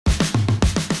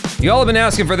Y'all have been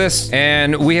asking for this,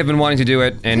 and we have been wanting to do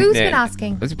it. And Who's been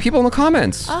asking? People in the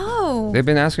comments. Oh. They've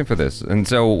been asking for this, and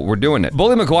so we're doing it.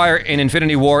 Bully Maguire in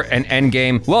Infinity War and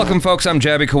Endgame. Welcome, folks. I'm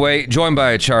Jabby Kuwait, joined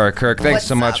by Achara Kirk. Thanks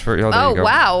so much for. Oh, oh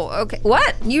wow. Okay.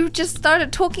 What? You just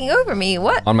started talking over me.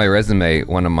 What? On my resume,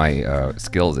 one of my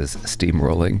skills is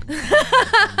steamrolling.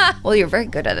 Well, you're very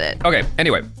good at it. Okay.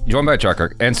 Anyway, joined by Achara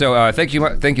Kirk, and so thank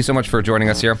you so much for joining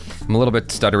us here. I'm a little bit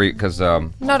stuttery because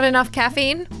not enough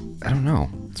caffeine. I don't know.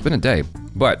 It's been a day,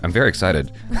 but I'm very excited.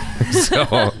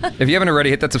 So, if you haven't already,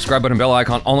 hit that subscribe button, bell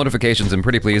icon, all notifications, and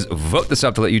pretty please vote this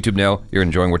up to let YouTube know you're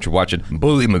enjoying what you're watching.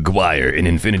 Bully Maguire in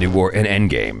Infinity War and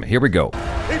Endgame. Here we go.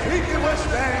 If he can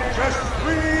withstand just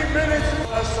 3 minutes,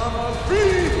 a sum of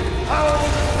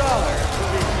 $3,000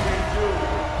 will be paid to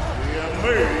the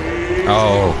amazing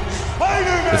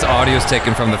Spider-Man. This audio is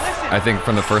taken from I think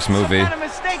from the first movie. Not a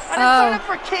mistake. I didn't sign up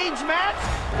for a cage match.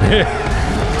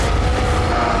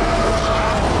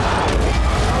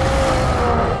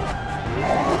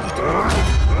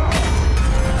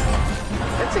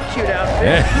 That's a cute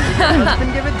outfit. Did your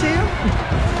husband give it to you?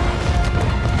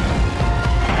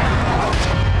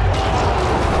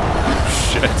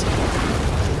 Shit.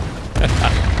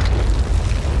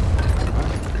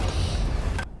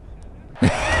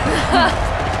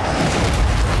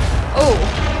 Oh.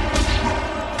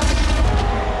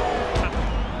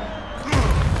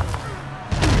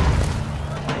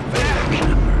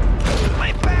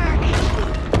 My back.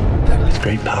 With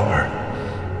great power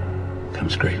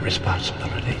comes great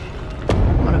responsibility. I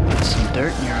want to put some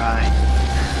dirt in your eye.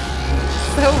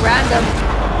 So random.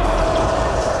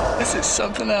 This is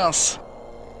something else.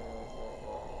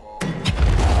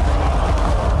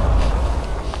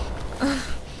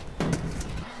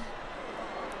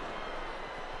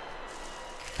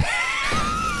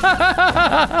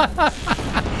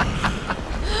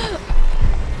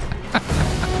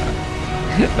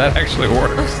 That actually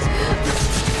works.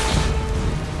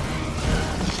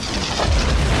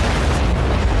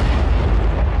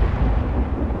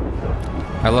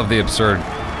 I love the absurd,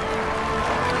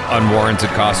 unwarranted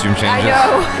costume changes. I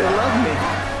know. They love me.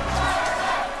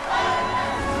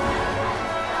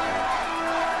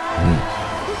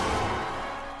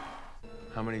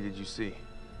 How many did you see?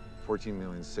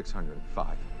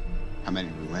 14,605,000. How many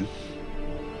did we win?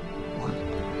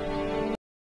 1.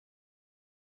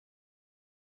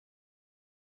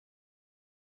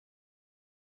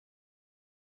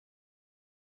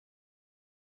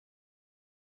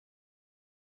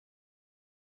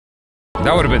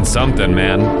 That would have been something,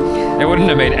 man. It wouldn't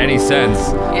have made any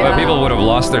sense. Yeah. But people would have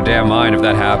lost their damn mind if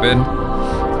that happened.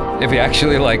 If he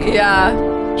actually, like,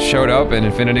 showed up in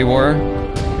Infinity War.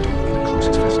 The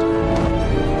closest fist.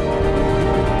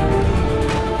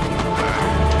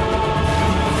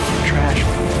 Trash.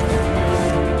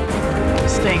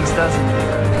 Stings, doesn't it?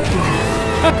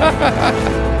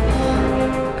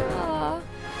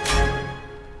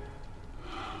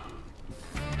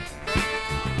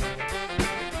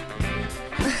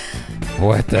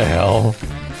 What the hell?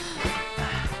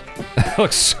 That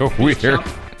looks so weird.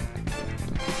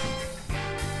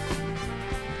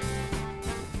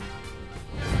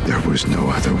 There was no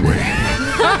other way.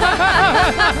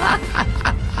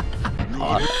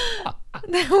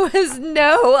 There was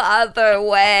no other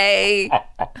way.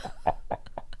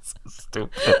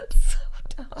 Stupid.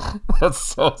 That's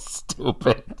so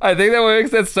stupid. I think that what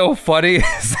makes that so funny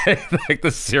is like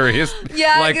the serious,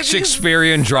 like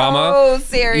Shakespearean drama. Oh,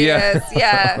 serious,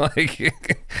 yeah. Like,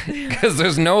 because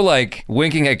there's no like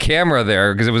winking at camera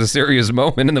there because it was a serious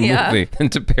moment in the movie,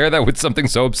 and to pair that with something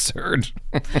so absurd.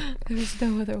 There's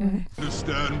no other way.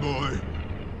 Understand, boy?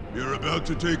 You're about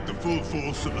to take the full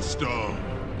force of a star.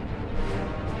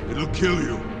 It'll kill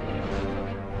you.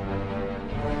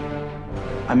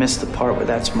 I missed the part where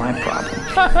that's my problem.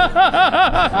 I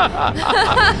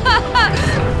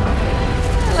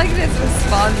like his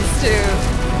response too.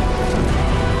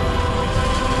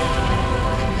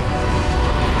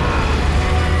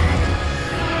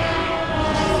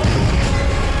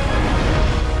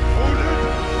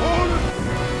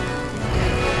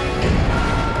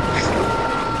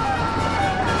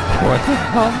 What the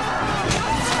hell?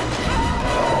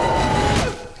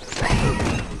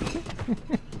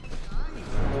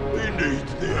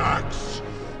 Needs the axe.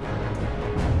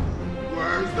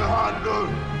 Where's the handle?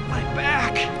 My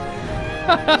back!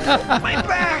 My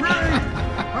back! Great!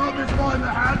 Help me find the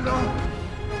handle.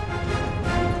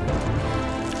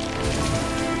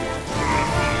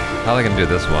 How are they gonna do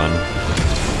this one?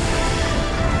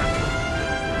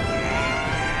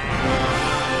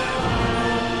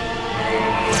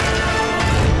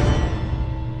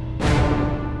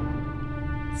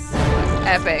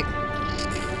 Epic.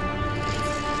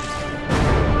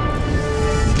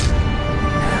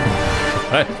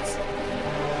 What?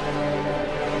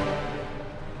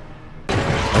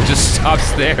 It just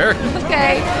stops there.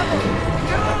 Okay.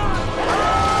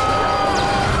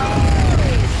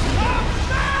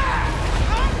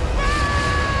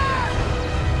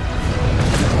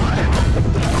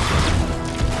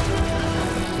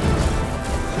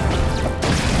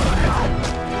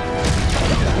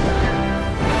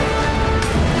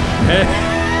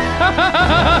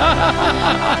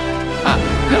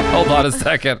 Hold on a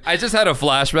second. I just had a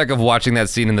flashback of watching that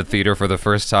scene in the theater for the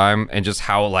first time and just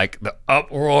how like the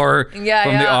uproar from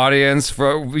the audience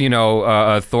for, you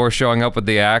know, Thor showing up with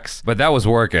the axe, but that was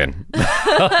working.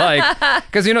 Like,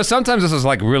 because, you know, sometimes this is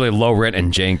like really low rent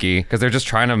and janky because they're just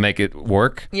trying to make it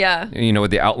work. Yeah. You know,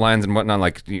 with the outlines and whatnot,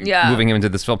 like moving him into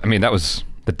this film. I mean, that was,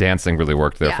 the dancing really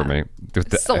worked there for me.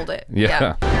 Sold it.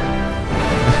 Yeah.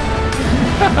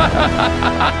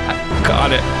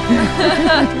 Got it.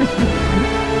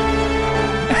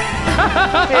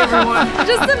 Hey everyone.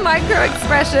 Just the micro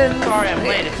expressions. Sorry I'm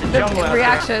late. It's the The jungle out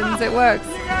reactions. It works.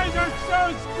 You guys are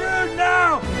so screwed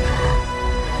now!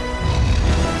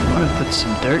 I want to put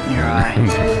some dirt in your eye.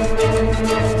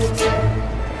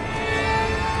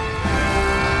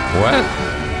 What?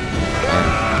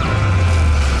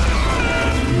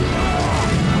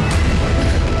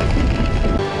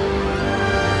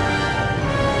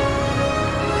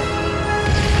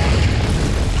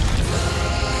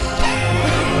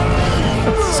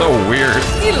 So weird.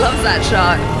 He loves that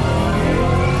shot.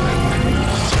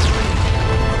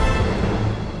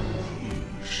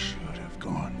 You should have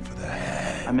gone for the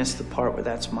head. I missed the part where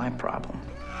that's my problem.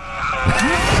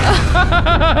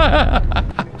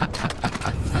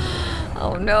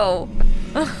 Oh no.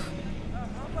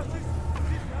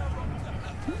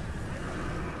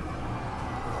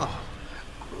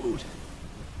 Rude.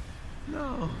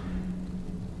 No.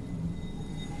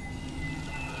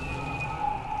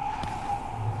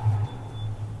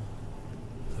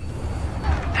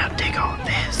 Now take all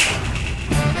this.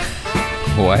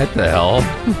 What the hell?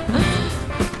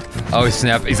 Oh, he's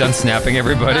unsnapping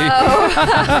everybody?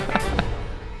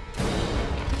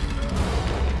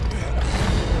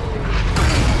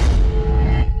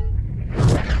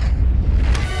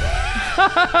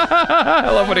 I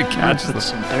love when it catches Put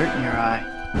some dirt in your eye.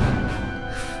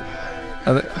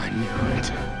 I knew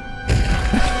it.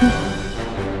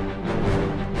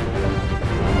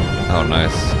 Oh,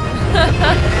 nice.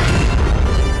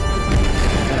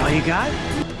 That all you got?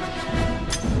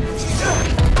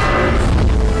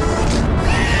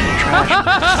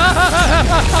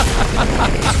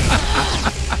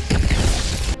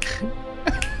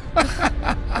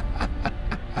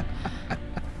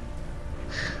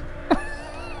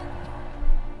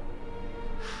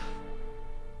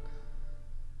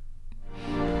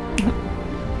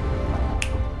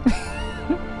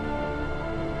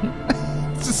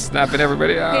 Just snapping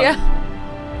everybody out. Yeah.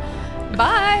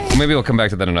 Bye. Maybe we'll come back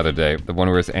to that another day. The one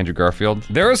where it's Andrew Garfield.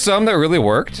 There were some that really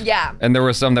worked. Yeah. And there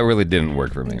were some that really didn't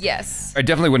work for me. Yes. I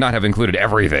definitely would not have included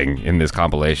everything in this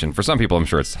compilation. For some people, I'm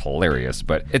sure it's hilarious,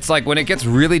 but it's like when it gets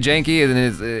really janky and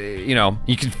it's, you know,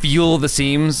 you can feel the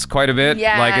seams quite a bit.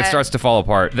 Yeah. Like it starts to fall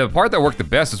apart. The part that worked the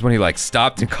best is when he like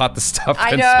stopped and caught the stuff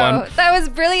I and know. spun. That was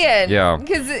brilliant. Yeah.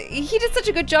 Because he did such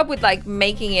a good job with like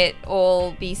making it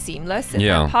all be seamless in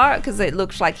Yeah. that part because it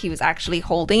looked like he was actually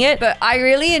holding it. But I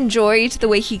really enjoyed the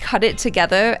way he cut it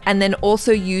together and then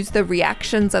also used the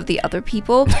reactions of the other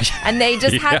people. And they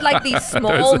just had like these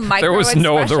small micro there was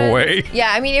no other expressions. way.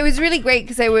 Yeah, I mean, it was really great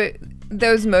because they were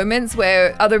those moments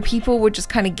where other people were just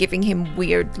kind of giving him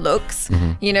weird looks.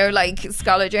 Mm-hmm. You know, like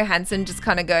Scarlett Johansson just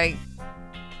kind of going,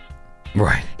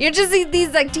 Right. you know, just these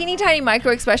like teeny tiny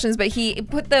micro expressions, but he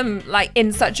put them like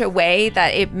in such a way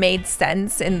that it made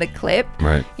sense in the clip.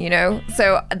 Right. You know,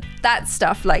 so that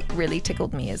stuff like really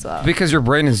tickled me as well. Because your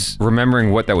brain is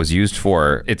remembering what that was used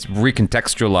for. It's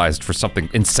recontextualized for something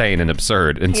insane and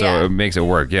absurd, and so Yeah. it makes it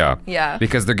work. Yeah. Yeah.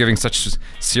 Because they're giving such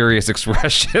serious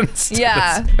expressions. to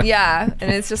Yeah, this. yeah,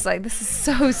 and it's just like, this is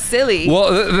so silly.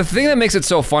 Well, the thing that makes it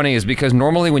so funny is because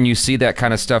normally when you see that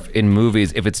kind of stuff in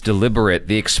movies, if it's deliberate,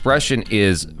 the expression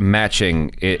is matching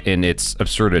in its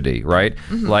absurdity, right?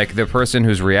 Mm-hmm. Like the person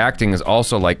who's reacting is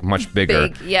also like much bigger.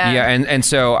 Big, yeah. Yeah, and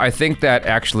so I think that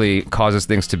actually causes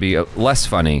things to be less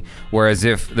funny, whereas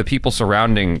if the people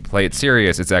surrounding play it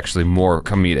serious, it's actually more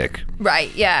comedic. Right,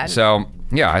 yeah. So,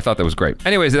 yeah, I thought that was great.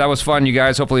 Anyways, that was fun, you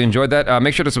guys. Hopefully you enjoyed that.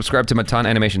 Make sure to subscribe to Matan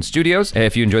Animation Studios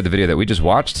if you enjoyed the video that we just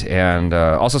watched. And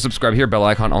also subscribe here, bell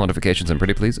icon, all notifications, and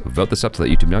pretty please vote this up to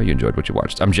let YouTube know you enjoyed what you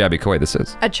watched. I'm Jabby Koi. This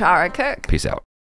is Achara Kirk. Peace out.